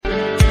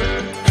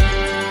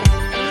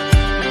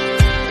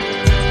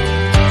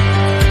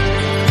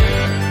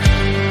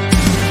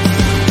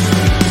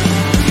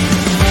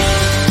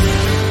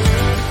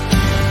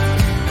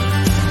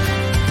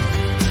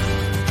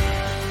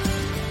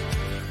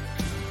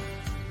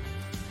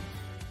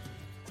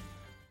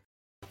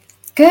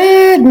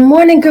Good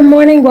morning, good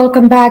morning.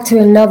 Welcome back to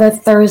another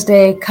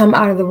Thursday Come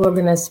Out of the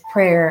Wilderness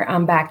prayer.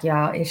 I'm back,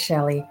 y'all. It's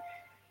Shelly.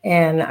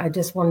 And I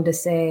just wanted to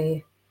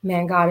say,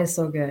 man, God is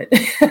so good.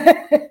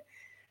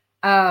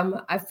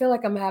 I feel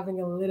like I'm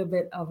having a little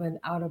bit of an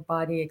out of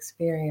body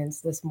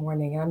experience this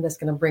morning. I'm just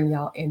going to bring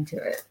y'all into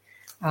it.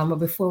 But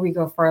before we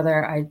go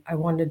further, I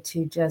wanted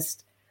to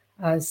just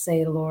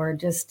say, Lord,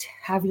 just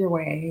have your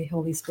way,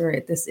 Holy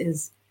Spirit. This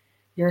is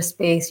your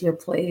space, your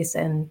place,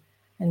 and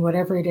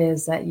whatever it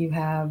is that you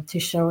have to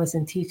show us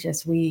and teach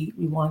us, we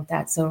want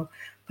that. So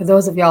for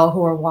those of y'all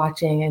who are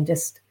watching, and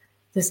just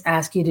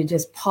ask you to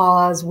just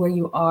pause where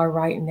you are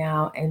right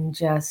now and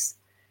just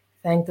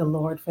thank the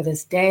Lord for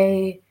this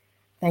day.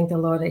 Thank the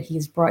Lord that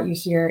He's brought you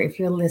here. If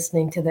you're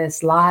listening to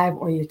this live,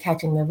 or you're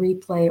catching the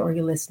replay, or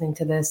you're listening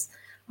to this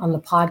on the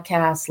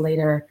podcast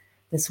later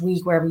this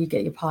week, wherever you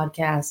get your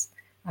podcasts,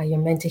 you're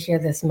meant to hear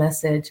this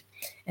message.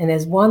 And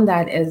there's one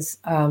that is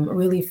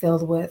really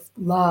filled with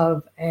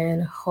love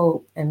and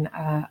hope. And,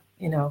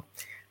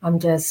 I'm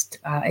just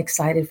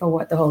excited for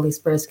what the Holy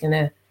Spirit's going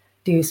to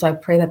do. So I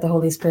pray that the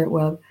Holy Spirit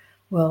will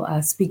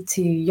speak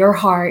to your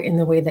heart in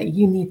the way that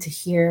you need to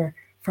hear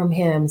from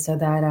Him, so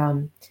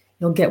that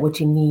you'll get what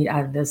you need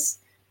out of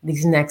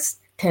these next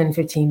 10,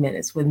 15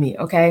 minutes with me,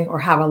 okay? Or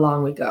however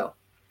long we go.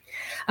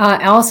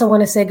 I also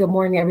want to say good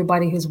morning to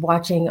everybody who's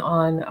watching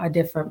on our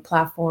different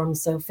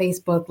platforms. So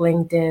Facebook,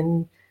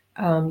 LinkedIn,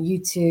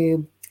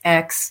 YouTube,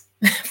 X,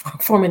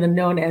 formerly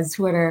known as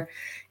Twitter.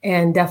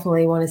 And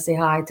definitely want to say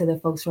hi to the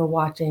folks who are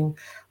watching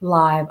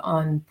live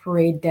on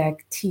Parade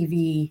Deck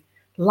TV,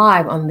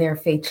 live on their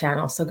Faith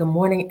channel. So good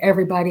morning,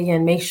 everybody.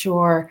 And make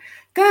sure,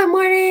 good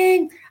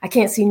morning. I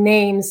can't see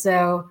names,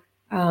 so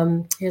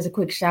here's a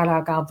quick shout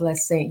out. God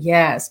bless Saint.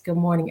 Yes, good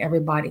morning,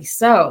 everybody.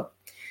 So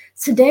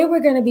today we're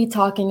going to be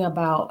talking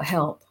about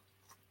help.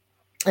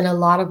 And a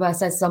lot of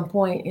us at some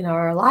point in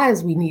our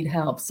lives, we need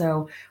help.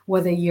 So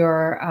whether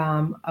you're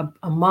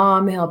a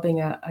mom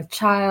helping a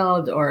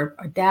child, or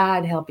a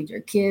dad helping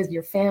your kids,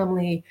 your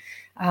family,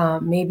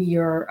 maybe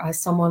you're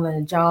someone on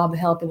a job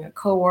helping a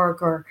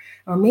coworker,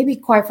 or maybe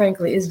quite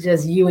frankly, it's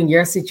just you and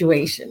your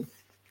situation.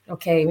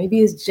 Okay,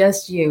 maybe it's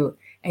just you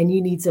and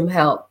you need some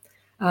help.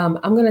 I'm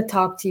going to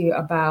talk to you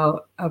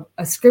about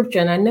a scripture.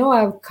 And I know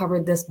I've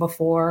covered this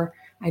before.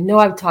 I know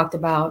I've talked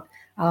about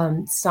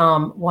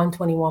Psalm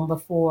 121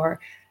 before.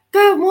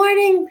 Good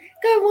morning,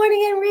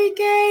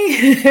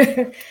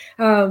 Enrique.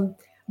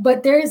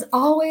 But there is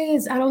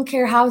always, I don't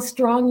care how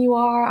strong you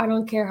are. I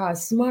don't care how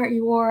smart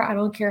you are. I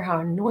don't care how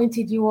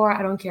anointed you are.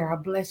 I don't care how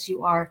blessed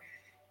you are.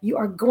 You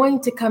are going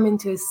to come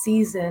into a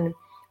season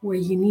where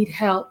you need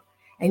help.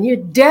 And you're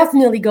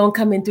definitely going to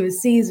come into a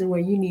season where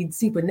you need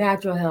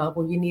supernatural help,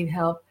 where you need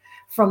help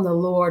from the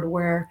Lord,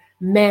 where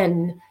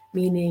men,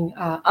 meaning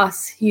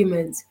us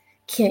humans,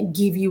 can't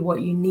give you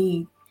what you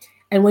need.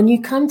 And when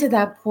you come to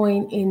that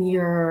point in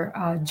your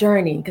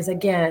journey, because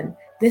again,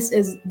 this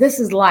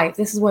is life.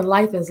 This is when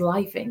life is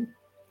lifing.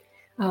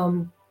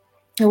 I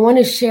want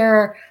to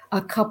share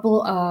a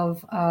couple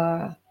of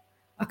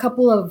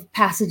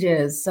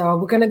passages. So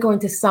we're going to go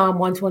into Psalm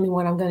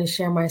 121. I'm going to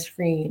share my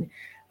screen,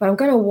 but I'm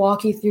going to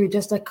walk you through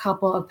just a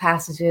couple of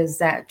passages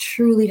that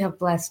truly have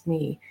blessed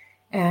me,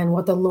 and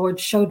what the Lord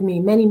showed me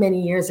many,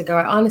 many years ago.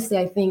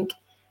 I think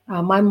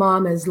my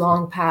mom is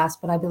long past,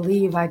 but I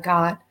believe I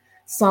got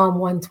Psalm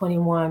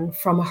 121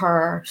 from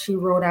her. She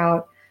wrote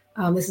out,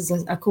 this is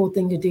a cool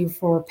thing to do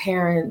for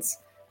parents,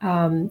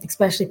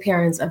 especially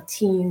parents of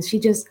teens. She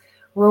just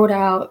wrote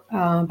out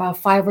about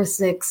 5 or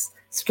 6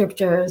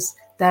 scriptures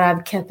that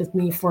I've kept with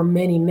me for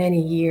many,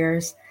 many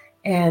years.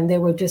 And they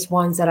were just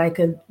ones that I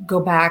could go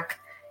back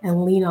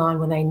and lean on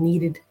when I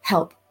needed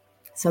help.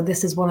 So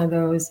this is one of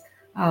those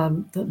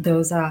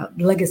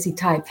legacy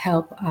type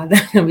help that I'm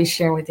going to be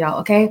sharing with y'all.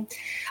 Okay.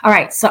 All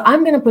right. So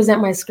I'm going to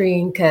present my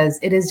screen because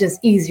it is just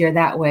easier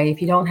that way. If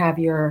you don't have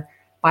your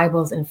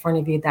Bibles in front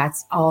of you,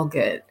 that's all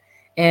good.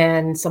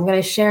 And so I'm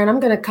going to share, and I'm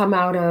going to come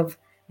out of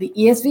the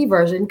ESV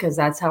version because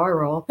that's how I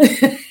roll.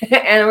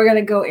 And we're going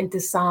to go into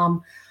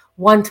Psalm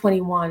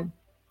 121.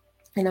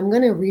 And I'm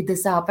going to read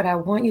this out, but I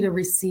want you to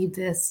receive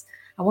this.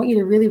 I want you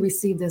to really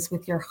receive this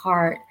with your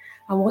heart.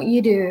 I want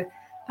you to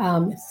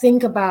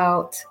think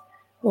about,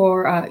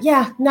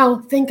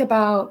 think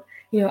about,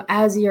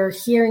 as you're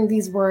hearing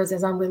these words,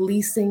 as I'm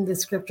releasing the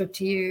scripture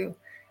to you,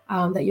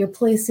 that you're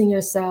placing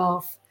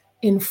yourself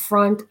in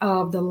front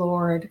of the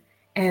Lord.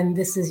 And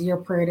this is your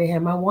prayer to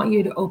Him. I want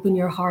you to open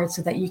your heart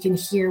so that you can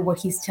hear what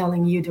He's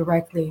telling you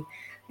directly,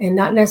 and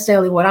not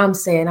necessarily what I'm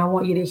saying. I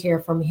want you to hear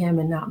from Him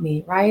and not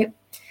me, right?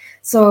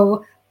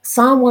 So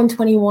Psalm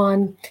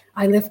 121,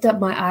 I lift up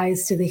my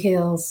eyes to the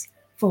hills.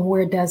 From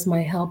where does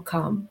my help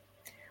come?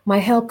 My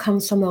help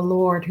comes from the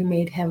Lord who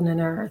made heaven and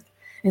earth.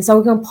 And so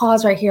we're going to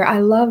pause right here. I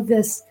love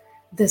this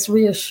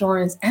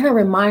reassurance and a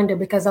reminder,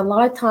 because a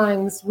lot of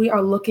times we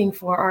are looking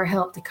for our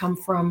help to come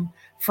from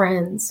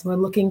friends. We're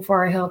looking for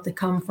our help to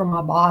come from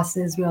our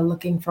bosses. We are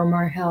looking for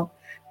our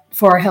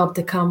help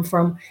to come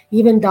from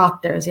even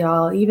doctors,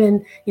 y'all,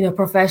 even,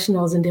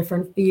 professionals in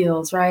different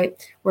fields, right?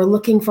 We're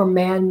looking for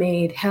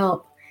man-made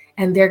help.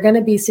 And there are going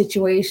to be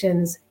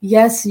situations,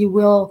 yes, you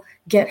will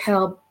get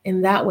help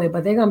in that way,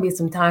 but there are going to be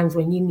some times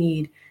when you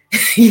need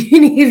you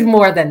need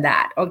more than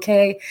that,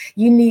 okay?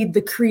 You need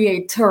the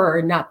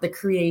creator, not the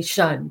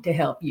creation, to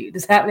help you.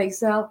 Does that make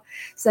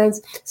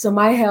sense? So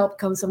my help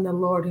comes from the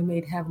Lord who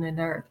made heaven and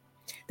earth.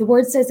 The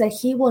word says that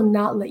he will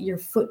not let your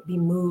foot be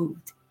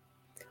moved.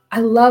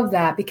 I love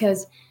that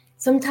because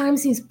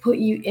sometimes he's put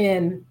you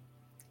in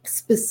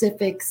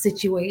specific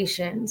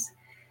situations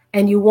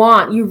and you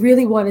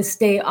really want to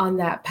stay on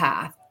that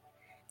path.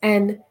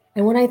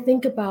 And when I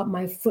think about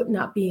my foot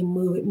not being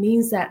moved, it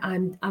means that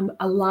I'm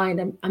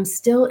aligned. I'm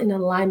still in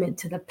alignment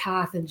to the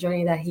path and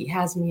journey that he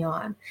has me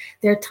on.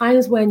 There are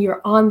times when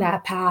you're on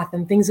that path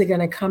and things are going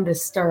to come to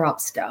stir up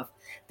stuff.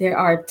 There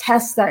are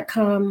tests that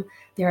come.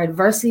 There are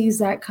adversities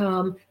that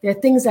come. There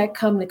are things that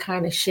come to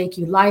kind of shake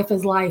you. Life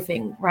is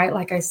lifing, right?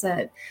 Like I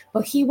said,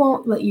 but he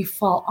won't let you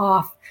fall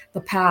off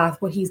the path,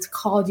 what he's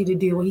called you to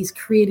do, what he's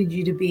created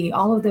you to be,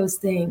 all of those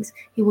things.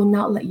 He will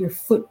not let your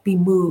foot be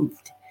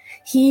moved.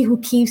 He who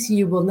keeps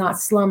you will not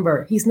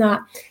slumber. He's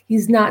not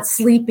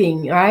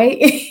sleeping, right?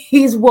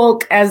 He's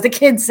woke, as the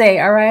kids say,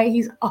 all right?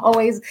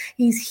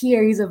 He's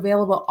here. He's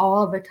available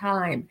all the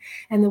time.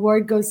 And the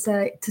word goes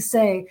to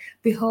say,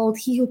 behold,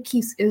 he who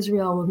keeps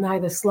Israel will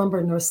neither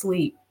slumber nor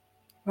sleep,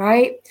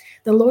 right?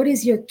 The Lord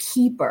is your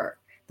keeper.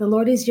 The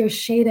Lord is your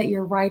shade at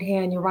your right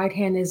hand. Your right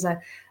hand is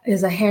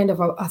a hand of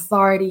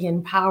authority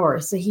and power.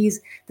 So he's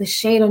the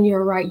shade on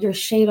your right, your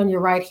shade on your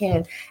right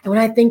hand. And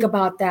when I think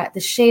about that, the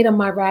shade on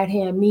my right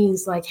hand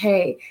means like,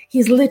 hey,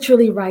 he's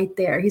literally right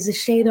there. He's a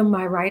shade on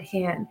my right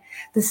hand.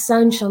 The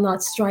sun shall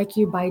not strike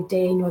you by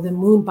day, nor the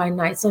moon by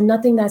night. So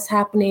nothing that's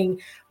happening,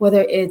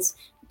 whether it's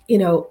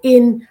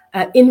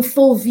in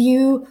full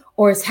view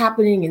or it's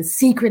happening in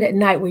secret at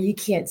night where you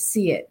can't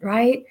see it,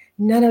 right?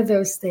 None of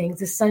those things.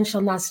 The sun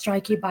shall not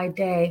strike you by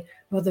day,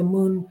 nor the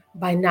moon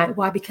by night.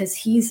 Why? Because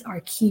he's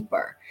our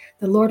keeper.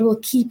 The Lord will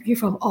keep you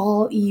from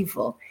all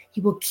evil.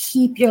 He will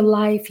keep your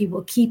life. He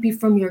will keep you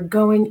from your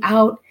going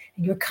out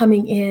and your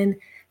coming in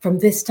from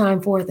this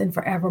time forth and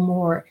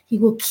forevermore. He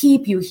will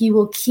keep you. He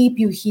will keep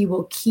you. He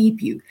will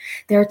keep you.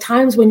 There are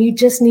times when you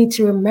just need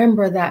to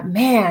remember that,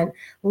 man,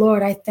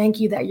 Lord, I thank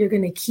you that you're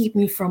going to keep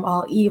me from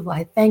all evil.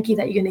 I thank you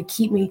that you're going to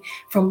keep me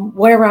from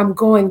wherever I'm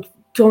going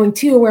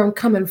to, where I'm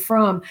coming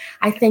from.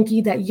 I thank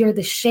you that you're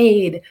the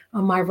shade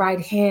on my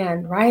right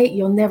hand, right?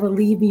 You'll never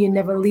leave me. You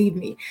never leave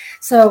me.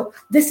 So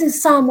this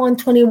is Psalm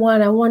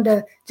 121. I wanted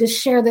to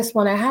just share this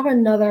one. I have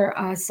another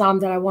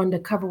Psalm that I wanted to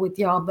cover with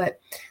y'all, but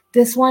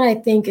this one I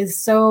think is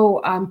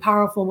so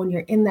powerful when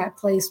you're in that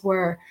place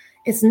where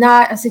it's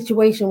not a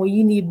situation where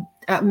you need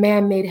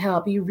man-made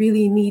help. You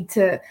really need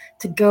to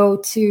go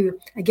to,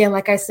 again,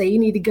 like I say, you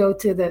need to go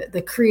to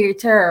the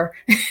creator,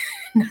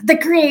 not the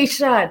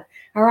creation.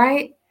 All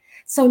right.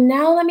 So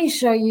now let me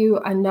show you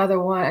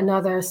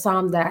another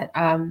Psalm that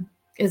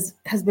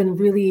has been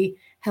really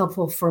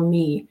helpful for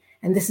me.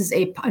 And this is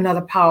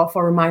another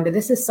powerful reminder.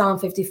 This is Psalm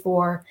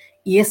 54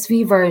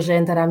 ESV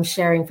version that I'm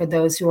sharing for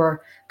those who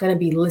are going to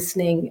be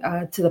listening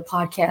to the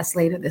podcast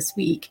later this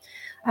week.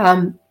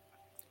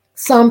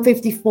 Psalm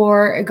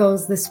 54, it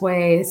goes this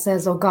way. It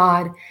says, "Oh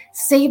God,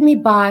 save me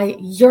by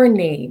your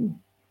name.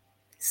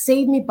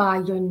 Save me by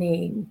your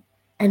name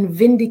and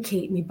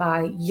vindicate me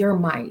by your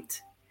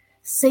might.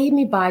 Save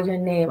me by your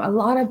name." A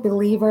lot of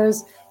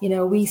believers,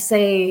 we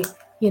say,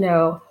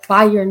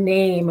 by your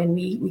name, and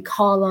we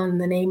call on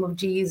the name of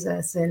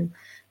Jesus.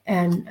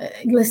 And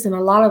listen,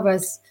 a lot of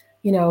us,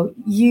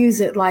 use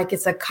it like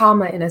it's a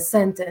comma in a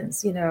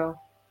sentence.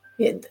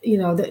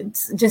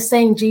 Just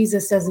saying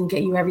Jesus doesn't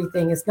get you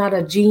everything. It's not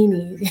a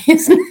genie.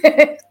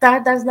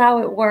 That's not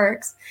how it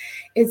works.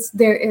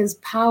 There is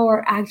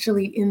power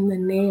actually in the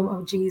name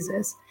of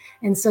Jesus.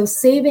 And so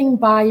saving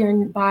by your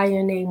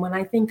name, when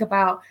I think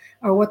about,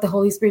 or what the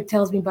Holy Spirit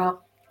tells me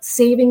about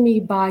saving me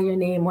by your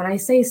name, when I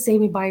say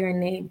save me by your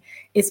name,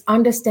 it's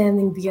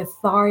understanding the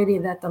authority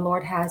that the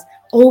Lord has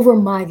over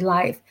my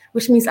life,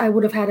 which means I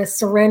would have had a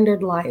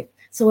surrendered life.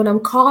 So when I'm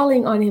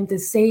calling on him to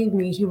save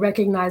me, he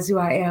recognized who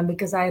I am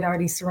because I had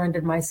already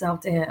surrendered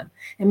myself to him.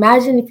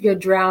 Imagine if you're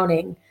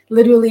drowning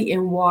literally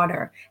in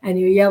water and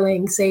you're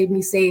yelling, save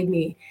me, save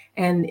me.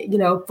 And,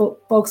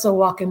 folks are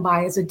walking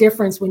by. It's a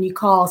difference when you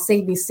call,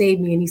 save me,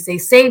 and you say,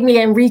 save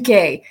me,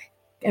 Enrique.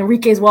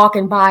 Enrique's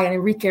walking by and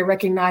Enrique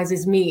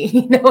recognizes me.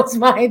 He knows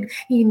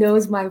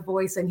my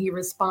voice and he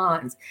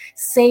responds.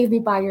 Save me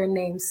by your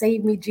name.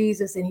 Save me,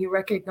 Jesus. And he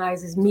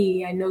recognizes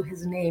me. I know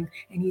his name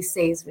and he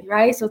saves me,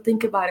 right? So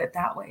think about it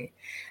that way.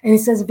 And it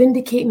says,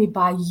 vindicate me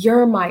by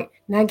your might.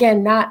 Now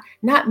again, not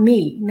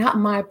me, not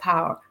my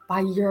power, by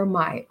your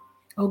might.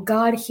 Oh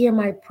God, hear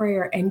my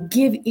prayer and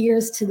give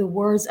ears to the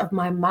words of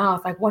my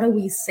mouth. Like, what are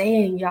we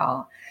saying,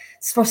 y'all?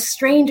 For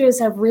strangers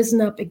have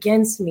risen up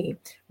against me.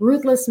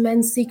 Ruthless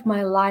men seek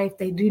my life.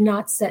 They do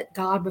not set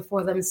God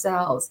before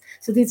themselves.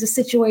 So these are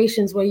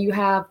situations where you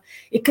have,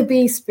 it could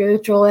be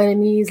spiritual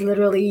enemies,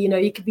 literally,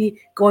 you could be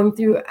going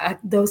through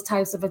those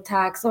types of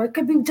attacks, or it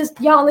could be just,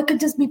 y'all, it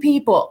could just be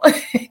people.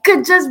 It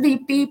could just be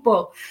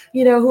people,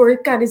 who are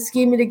kind of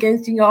scheming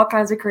against you, all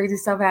kinds of crazy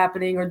stuff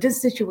happening, or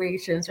just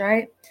situations,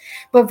 right?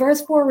 But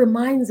verse 4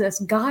 reminds us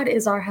God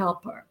is our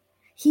helper.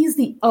 He's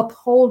the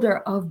upholder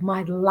of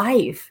my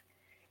life.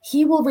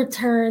 He will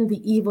return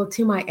the evil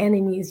to my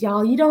enemies.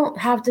 Y'all, you don't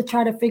have to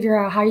try to figure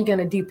out how you're going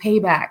to do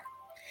payback.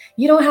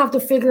 You don't have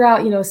to figure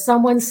out,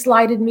 someone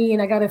slighted me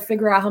and I got to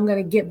figure out how I'm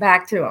going to get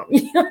back to them.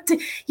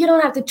 You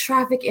don't have to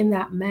traffic in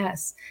that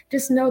mess.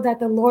 Just know that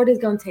the Lord is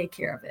going to take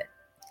care of it.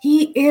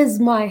 He is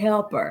my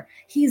helper.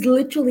 He's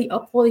literally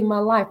upholding my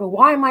life. But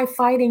why am I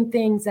fighting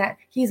things that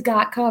he's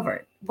got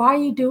covered? Why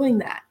are you doing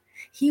that?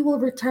 He will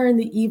return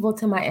the evil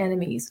to my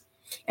enemies.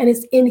 And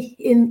it's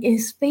in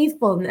his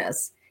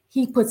faithfulness,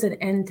 he puts an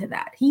end to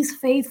that. He's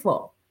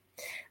faithful.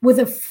 With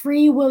a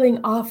free willing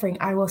offering,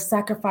 I will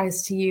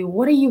sacrifice to you.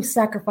 What are you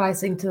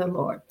sacrificing to the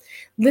Lord?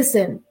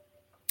 Listen,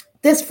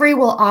 this free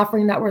will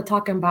offering that we're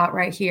talking about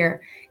right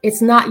here,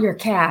 it's not your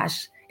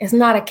cash. It's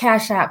not a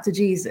cash app to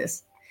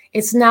Jesus.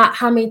 It's not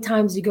how many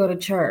times you go to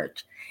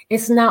church.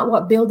 It's not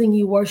what building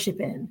you worship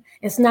in.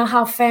 It's not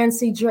how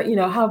fancy,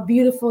 how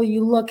beautiful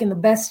you look in the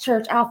best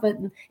church outfit.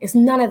 It's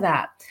none of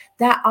that.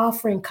 That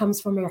offering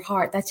comes from your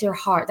heart. That's your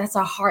heart. That's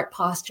a heart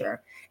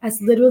posture. That's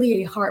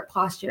literally a heart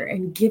posture,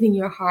 and giving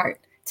your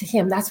heart to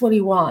him. That's what he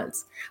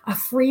wants. A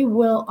free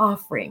will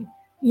offering,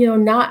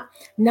 not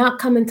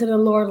coming to the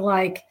Lord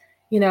like,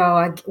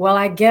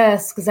 I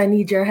guess because I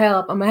need your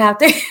help, I'm going to have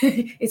to.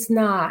 It's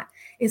not.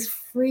 It's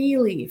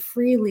freely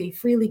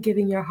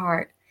giving your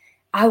heart.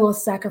 I will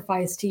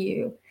sacrifice to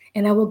you,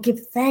 and I will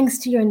give thanks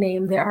to your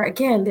name. There are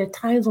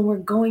times when we're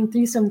going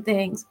through some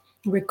things.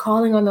 We're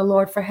calling on the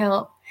Lord for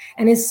help.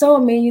 And it's so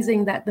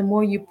amazing that the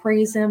more you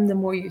praise him, the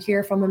more you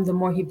hear from him, the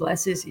more he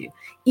blesses you,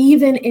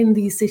 even in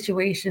these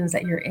situations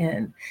that you're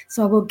in.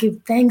 So I will give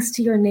thanks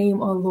to your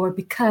name, O Lord,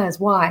 because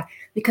why?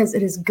 Because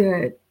it is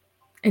good.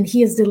 And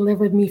he has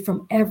delivered me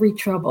from every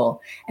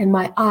trouble, and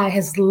my eye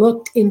has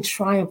looked in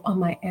triumph on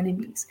my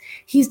enemies.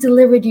 He's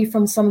delivered you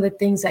from some of the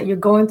things that you're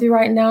going through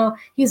right now.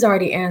 He's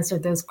already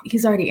answered those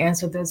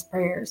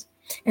prayers.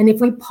 And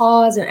if we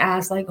pause and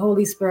ask, like,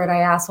 Holy Spirit,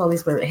 I ask Holy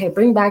Spirit, hey,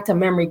 bring back to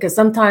memory, because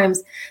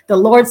sometimes the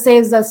Lord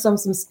saves us from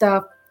some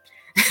stuff.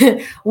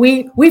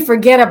 we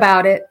forget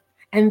about it.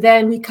 And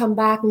then we come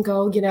back and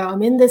go,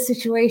 I'm in this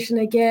situation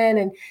again.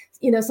 And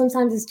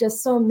sometimes it's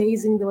just so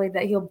amazing the way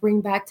that he'll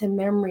bring back to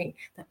memory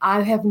that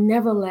I have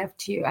never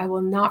left you. I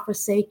will not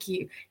forsake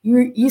you.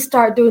 You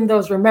start doing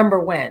those remember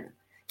when.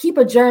 Keep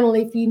a journal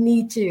if you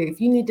need to. If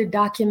you need to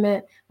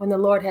document when the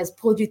Lord has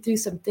pulled you through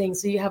some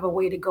things, so you have a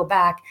way to go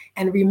back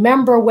and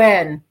remember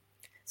when,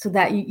 so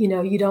that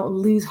you don't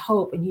lose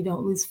hope and you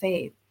don't lose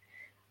faith.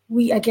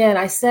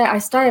 I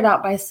started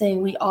out by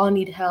saying we all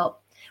need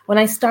help. When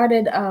I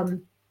started,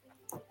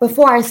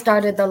 before I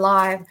started the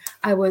live,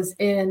 I was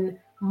in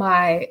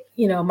my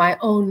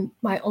own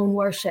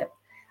worship.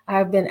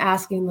 I've been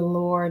asking the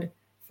Lord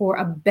for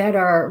a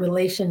better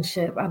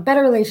relationship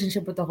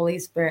with the Holy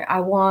Spirit.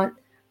 I want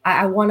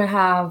to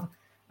have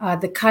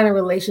the kind of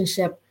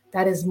relationship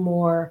that is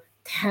more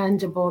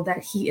tangible,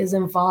 that he is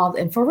involved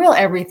in for real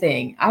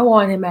everything. I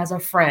want him as a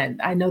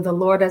friend. I know the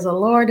Lord as a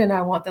Lord, and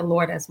I want the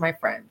Lord as my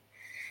friend.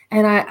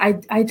 And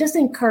I just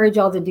encourage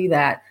y'all to do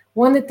that.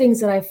 One of the things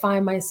that I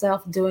find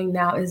myself doing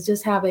now is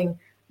just having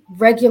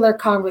regular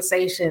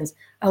conversations,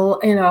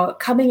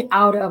 coming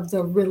out of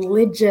the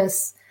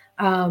religious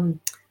atmosphere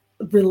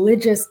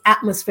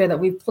that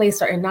we've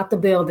placed her in, not the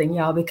building,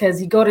 y'all,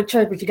 because you go to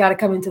church, but you got to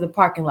come into the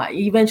parking lot.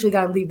 You eventually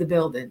got to leave the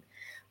building.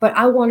 But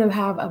I want to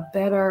have a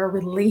better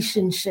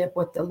relationship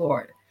with the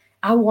Lord.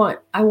 I want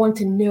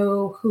to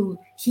know who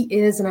he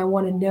is, and I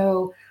want to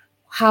know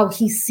how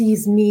he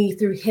sees me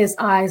through his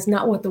eyes,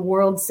 not what the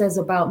world says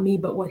about me,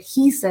 but what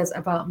he says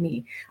about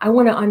me. I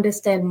want to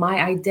understand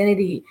my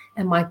identity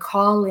and my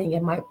calling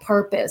and my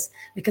purpose,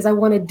 because I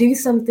want to do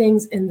some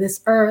things in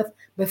this earth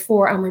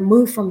before I'm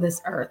removed from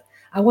this earth.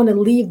 I want to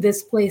leave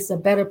this place a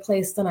better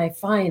place than I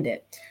find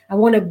it. I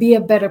want to be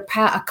a better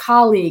a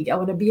colleague. I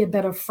want to be a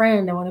better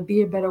friend. I want to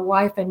be a better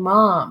wife and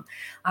mom.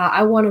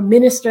 I want to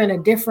minister in a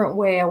different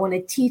way. I want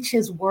to teach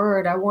his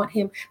word. I want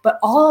him. But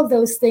all of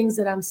those things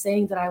that I'm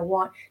saying that I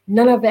want,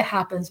 none of it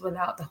happens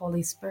without the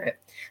Holy Spirit.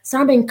 So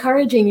I'm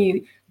encouraging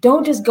you,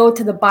 don't just go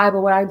to the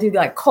Bible where I do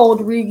like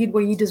cold read,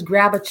 where you just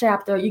grab a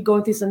chapter. You're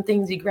going through some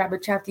things, you grab a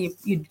chapter,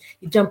 you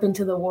jump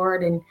into the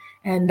word,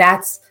 and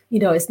that's,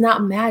 it's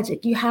not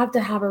magic. You have to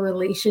have a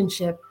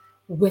relationship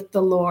with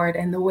the Lord.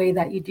 And the way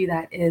that you do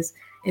that is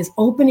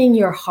opening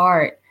your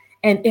heart.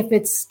 And if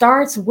it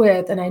starts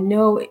with, and I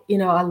know,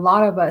 a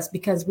lot of us,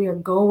 because we are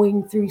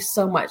going through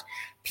so much,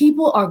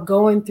 people are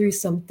going through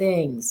some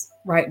things.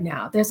 right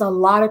now. There's a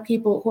lot of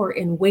people who are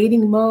in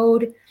waiting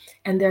mode,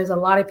 and there's a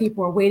lot of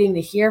people who are waiting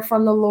to hear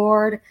from the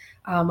Lord.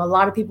 A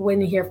lot of people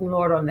waiting to hear from the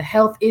Lord on the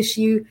health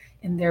issue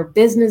in their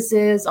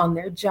businesses, on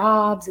their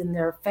jobs, in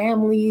their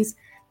families.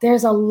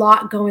 There's a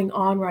lot going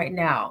on right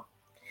now.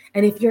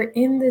 And if you're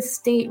in this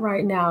state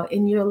right now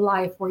in your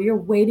life where you're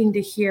waiting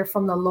to hear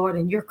from the Lord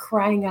and you're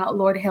crying out,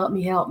 Lord, help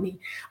me,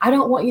 I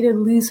don't want you to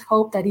lose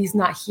hope that he's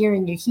not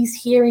hearing you. He's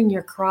hearing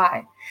your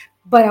cry.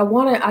 But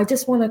I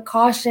just want to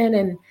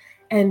caution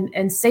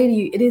and say to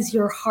you, it is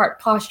your heart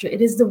posture.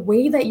 It is the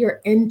way that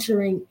you're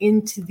entering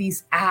into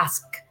these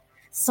asks.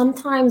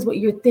 Sometimes what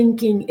you're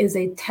thinking is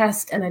a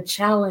test and a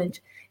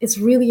challenge. It's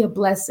really a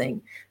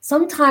blessing.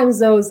 Sometimes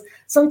those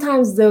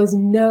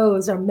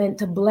no's are meant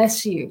to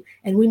bless you.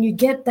 And when you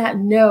get that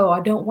no, I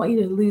don't want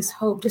you to lose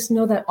hope. Just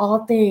know that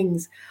all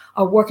things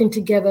are working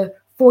together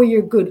for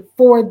your good,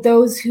 for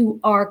those who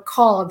are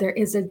called. There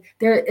is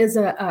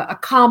a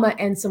comma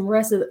and some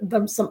rest of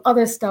them, some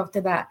other stuff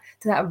to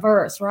that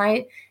verse,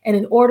 right? And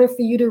in order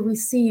for you to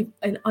receive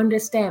and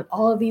understand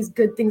all of these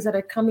good things that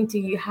are coming to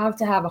you, you have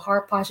to have a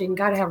heart posture and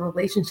got to have a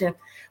relationship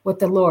with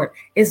the Lord.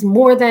 It's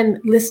more than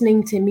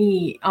listening to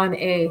me on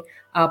a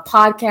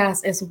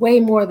podcast. It's way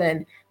more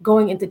than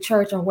going into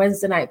church on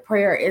Wednesday night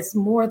prayer. It's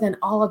more than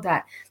all of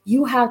that.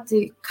 You have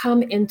to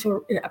come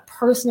into a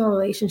personal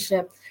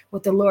relationship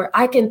with the Lord.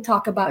 I can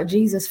talk about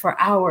Jesus for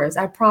hours,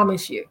 I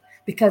promise you,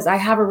 because I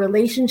have a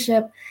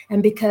relationship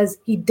and because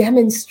he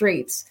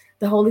demonstrates.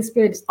 The Holy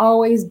Spirit is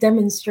always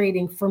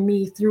demonstrating for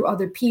me through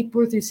other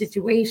people, through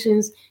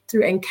situations,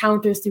 through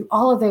encounters, through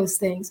all of those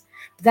things.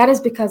 That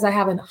is because I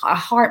have a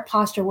heart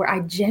posture where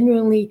I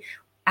genuinely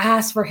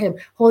ask for him.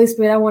 Holy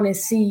Spirit, I want to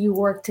see you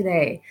work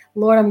today.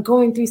 Lord, I'm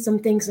going through some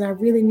things and I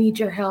really need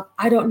your help.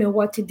 I don't know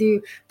what to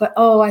do, but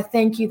I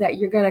thank you that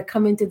you're going to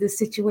come into this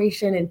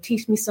situation and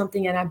teach me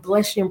something, and I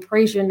bless you and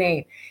praise your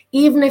name.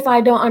 Even if I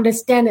don't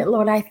understand it,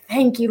 Lord, I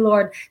thank you,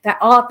 Lord, that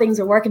all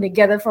things are working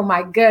together for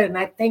my good, and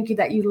I thank you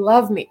that you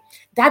love me.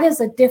 That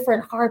is a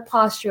different heart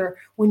posture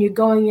when you're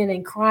going in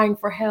and crying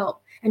for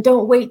help. And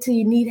don't wait till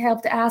you need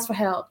help to ask for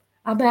help.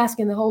 I'm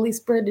asking the Holy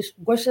Spirit,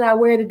 what should I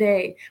wear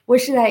today?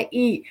 What should I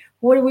eat?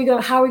 How are we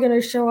going to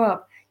show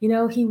up? You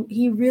know,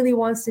 he really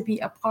wants to be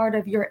a part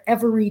of your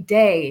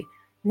everyday,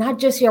 not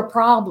just your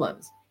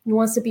problems. He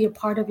wants to be a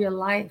part of your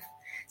life.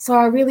 So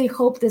I really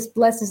hope this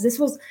blesses. This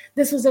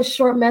was a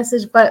short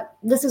message, but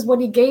this is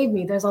what he gave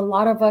me. There's a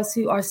lot of us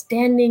who are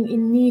standing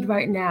in need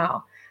right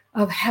now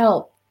of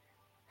help.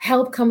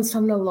 Help comes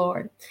from the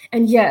Lord.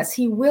 And yes,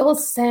 he will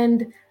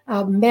send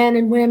men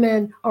and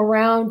women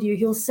around you.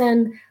 He'll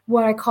send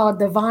what I call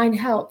divine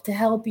help to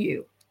help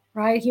you,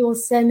 right? He will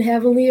send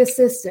heavenly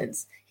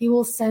assistance. He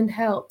will send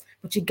help.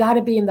 But you got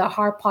to be in the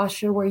heart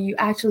posture where you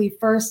actually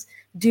first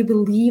do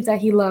believe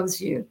that he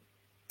loves you.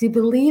 Do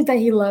believe that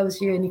he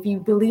loves you. And if you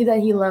believe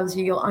that he loves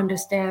you, you'll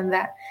understand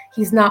that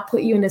he's not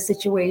put you in a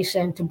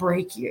situation to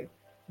break you.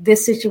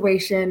 This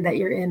situation that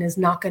you're in is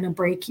not going to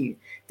break you.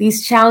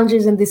 These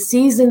challenges and this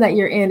season that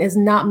you're in is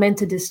not meant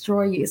to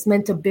destroy you. It's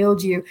meant to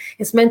build you.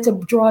 It's meant to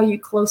draw you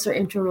closer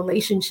into a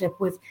relationship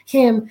with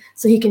him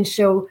so he can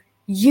show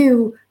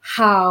you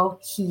how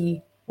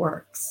he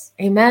works.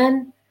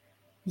 Amen.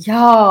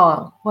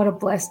 Y'all, what a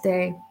blessed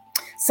day.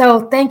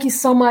 So thank you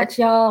so much,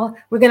 y'all.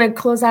 We're going to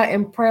close out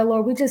in prayer,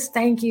 Lord. We just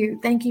thank you.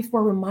 Thank you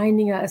for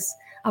reminding us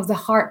of the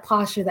heart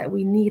posture that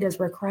we need as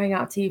we're crying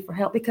out to you for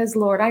help. Because,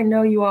 Lord, I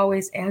know you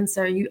always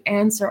answer. You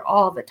answer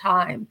all the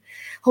time.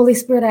 Holy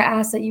Spirit, I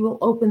ask that you will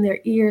open their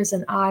ears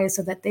and eyes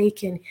so that they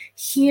can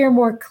hear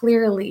more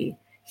clearly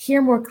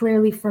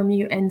from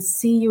you and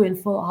see you in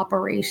full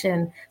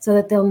operation, so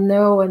that they'll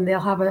know and they'll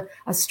have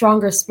a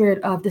stronger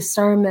spirit of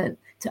discernment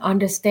to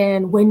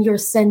understand when you're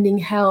sending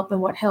help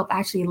and what help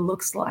actually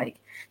looks like,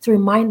 to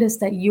remind us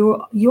that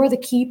you're the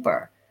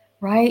keeper,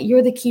 right?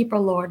 You're the keeper,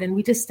 Lord. And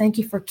we just thank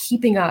you for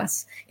keeping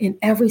us in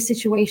every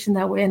situation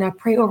that we're in. I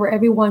pray over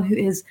everyone who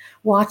is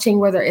watching,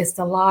 whether it's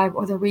the live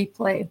or the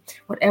replay,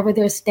 whatever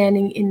they're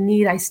standing in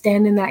need. I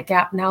stand in that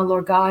gap now,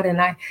 Lord God,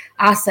 and I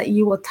ask that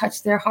you will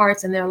touch their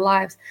hearts and their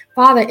lives.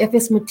 Father, if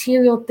it's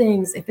material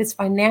things, if it's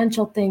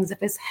financial things,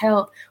 if it's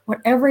health,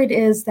 whatever it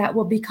is that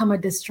will become a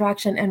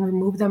distraction and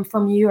remove them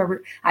from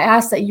you, I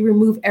ask that you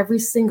remove every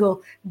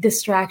single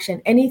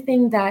distraction,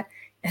 anything that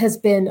has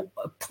been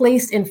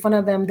placed in front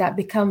of them that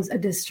becomes a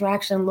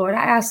distraction. Lord,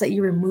 I ask that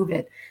you remove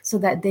it so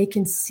that they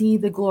can see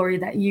the glory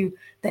that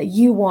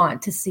you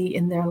want to see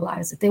in their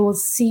lives, that they will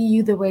see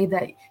you the way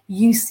that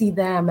you see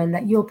them and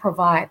that you'll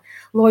provide.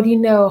 Lord, you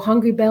know,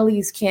 hungry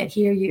bellies can't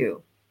hear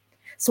you.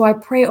 So I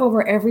pray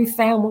over every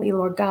family,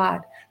 Lord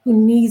God, who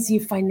needs you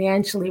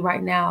financially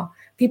right now,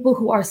 people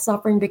who are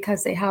suffering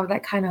because they have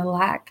that kind of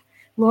lack.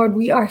 Lord,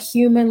 we are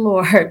human,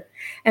 Lord,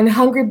 and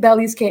hungry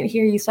bellies can't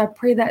hear you. So I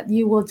pray that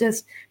you will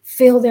just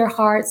fill their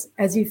hearts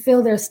as you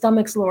fill their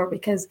stomachs, Lord,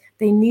 because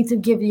they need to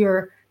give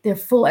their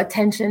full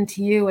attention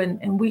to you.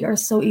 And we are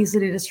so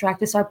easily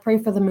distracted. So I pray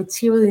for the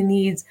material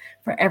needs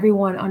for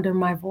everyone under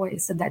my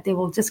voice, so that they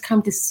will just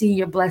come to see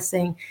your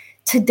blessing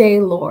today,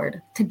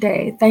 Lord,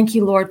 today. Thank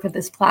you, Lord, for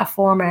this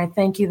platform. And I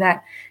thank you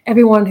that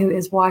everyone who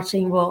is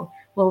watching will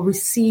will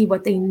receive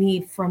what they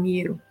need from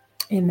you.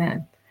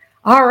 Amen.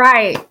 All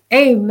right.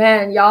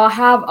 Amen. Y'all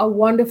have a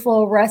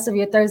wonderful rest of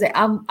your Thursday.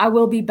 I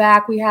will be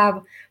back. We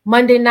have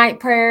Monday night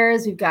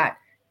prayers. We've got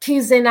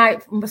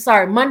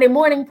Monday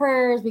morning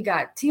prayers. We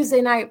got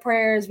Tuesday night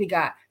prayers. We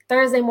got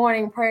Thursday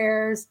morning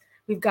prayers.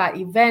 We've got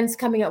events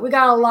coming up. We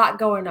got a lot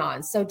going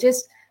on. So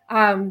just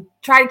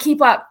try to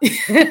keep up.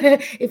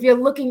 If you're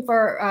looking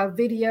for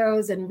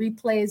videos and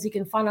replays, you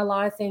can find a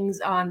lot of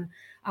things on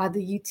the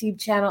YouTube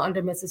channel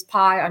under Mrs.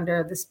 Pie,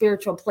 under the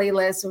spiritual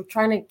playlist. So we're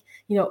trying to,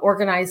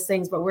 organize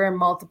things, but we're in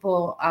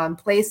multiple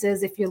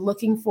places. If you're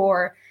looking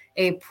for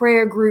a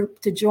prayer group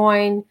to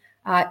join,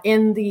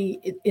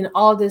 in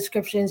all the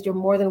descriptions, you're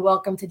more than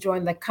welcome to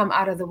join the Come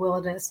Out of the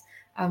Wilderness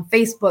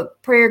Facebook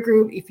prayer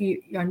group. If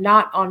you're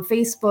not on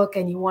Facebook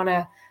and you want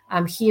to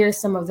hear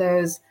some of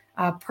those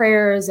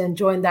prayers and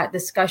join that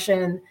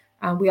discussion,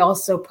 we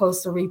also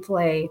post a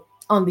replay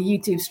on the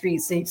YouTube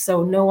streets,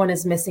 so no one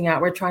is missing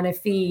out. We're trying to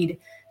feed,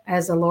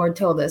 as the Lord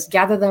told us,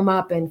 gather them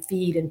up and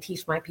feed and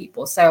teach my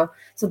people. So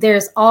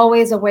there's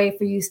always a way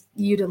for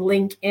you to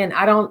link in.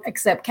 I don't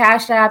accept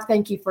Cash App.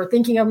 Thank you for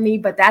thinking of me,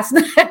 but that's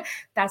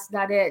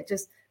not it.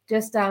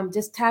 Just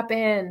tap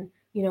in,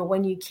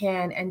 when you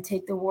can, and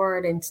take the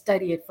word and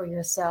study it for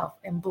yourself.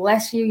 And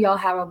bless you. Y'all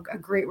have a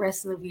great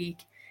rest of the week.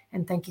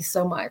 And thank you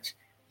so much.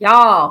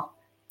 Y'all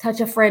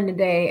touch a friend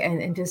today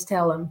and just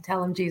tell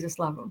them Jesus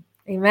love them.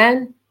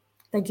 Amen.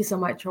 Thank you so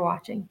much for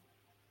watching.